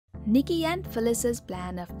Nikki and Phyllis's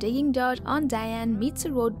plan of digging dirt on Diane meets a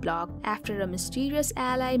roadblock after a mysterious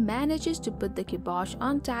ally manages to put the kibosh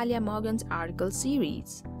on Talia Morgan's article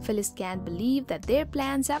series. Phyllis can't believe that their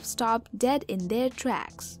plans have stopped dead in their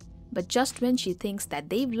tracks. But just when she thinks that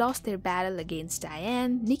they've lost their battle against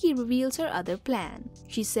Diane, Nikki reveals her other plan.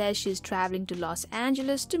 She says she's traveling to Los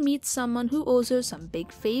Angeles to meet someone who owes her some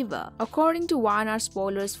big favor. According to Y&R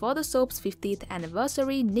spoilers for the soap's 50th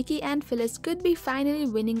anniversary, Nikki and Phyllis could be finally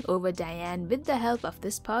winning over Diane with the help of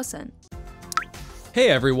this person. Hey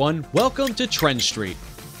everyone, welcome to TrendStreet.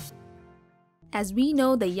 As we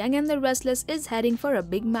know, The Young and the Restless is heading for a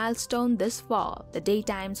big milestone this fall. The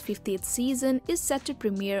daytime's 50th season is set to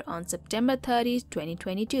premiere on September 30,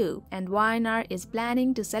 2022, and Y&R is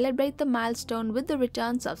planning to celebrate the milestone with the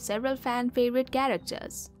returns of several fan-favorite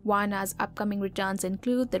characters. Y&R's upcoming returns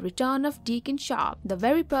include the return of Deacon, the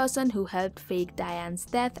very person who helped fake Diane's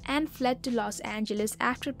death and fled to Los Angeles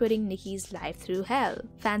after putting Nikki's life through hell.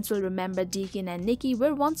 Fans will remember Deacon and Nikki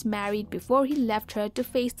were once married before he left her to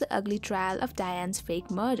face the ugly trial of Diane's fake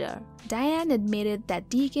murder. Diane admitted that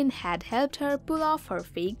Deacon had helped her pull off her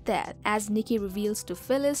fake death. As Nikki reveals to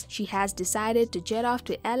Phyllis, she has decided to jet off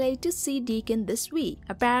to LA to see Deacon this week.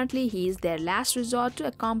 Apparently, he is their last resort to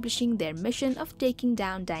accomplishing their mission of taking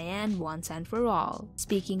down Diane once and for all.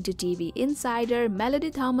 Speaking to TV Insider,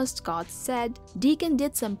 Melody Thomas Scott said, "Deacon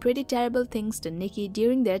did some pretty terrible things to Nikki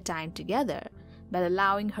during their time together, but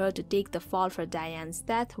allowing her to take the fall for Diane's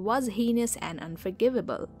death was heinous and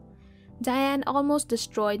unforgivable. Diane almost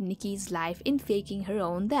destroyed Nikki's life in faking her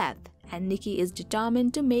own death, and Nikki is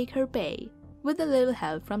determined to make her pay, with a little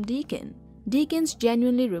help from Deacon. Deacon's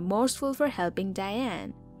genuinely remorseful for helping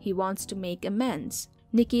Diane. He wants to make amends.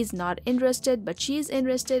 Nikki's not interested, but she's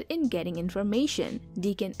interested in getting information,"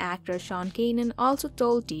 Deacon actor Sean Kanan also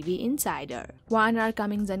told TV Insider. Y&R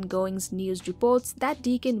Comings and Goings News reports that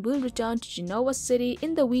Deacon will return to Genoa City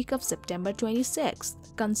in the week of September 26th.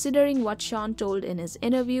 Considering what Sean told in his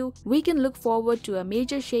interview, we can look forward to a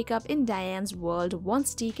major shakeup in Diane's world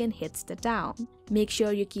once Deacon hits the town. Make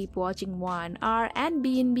sure you keep watching Y&R and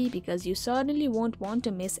B&B because you certainly won't want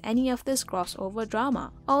to miss any of this crossover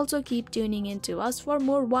drama. Also keep tuning in to us for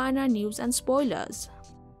more Y&R news and spoilers.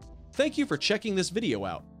 Thank you for checking this video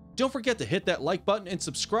out. Don't forget to hit that like button and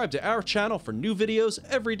subscribe to our channel for new videos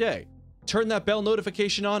every day. Turn that bell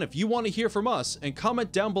notification on if you want to hear from us, and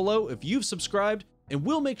comment down below if you've subscribed, and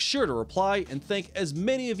we'll make sure to reply and thank as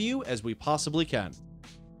many of you as we possibly can.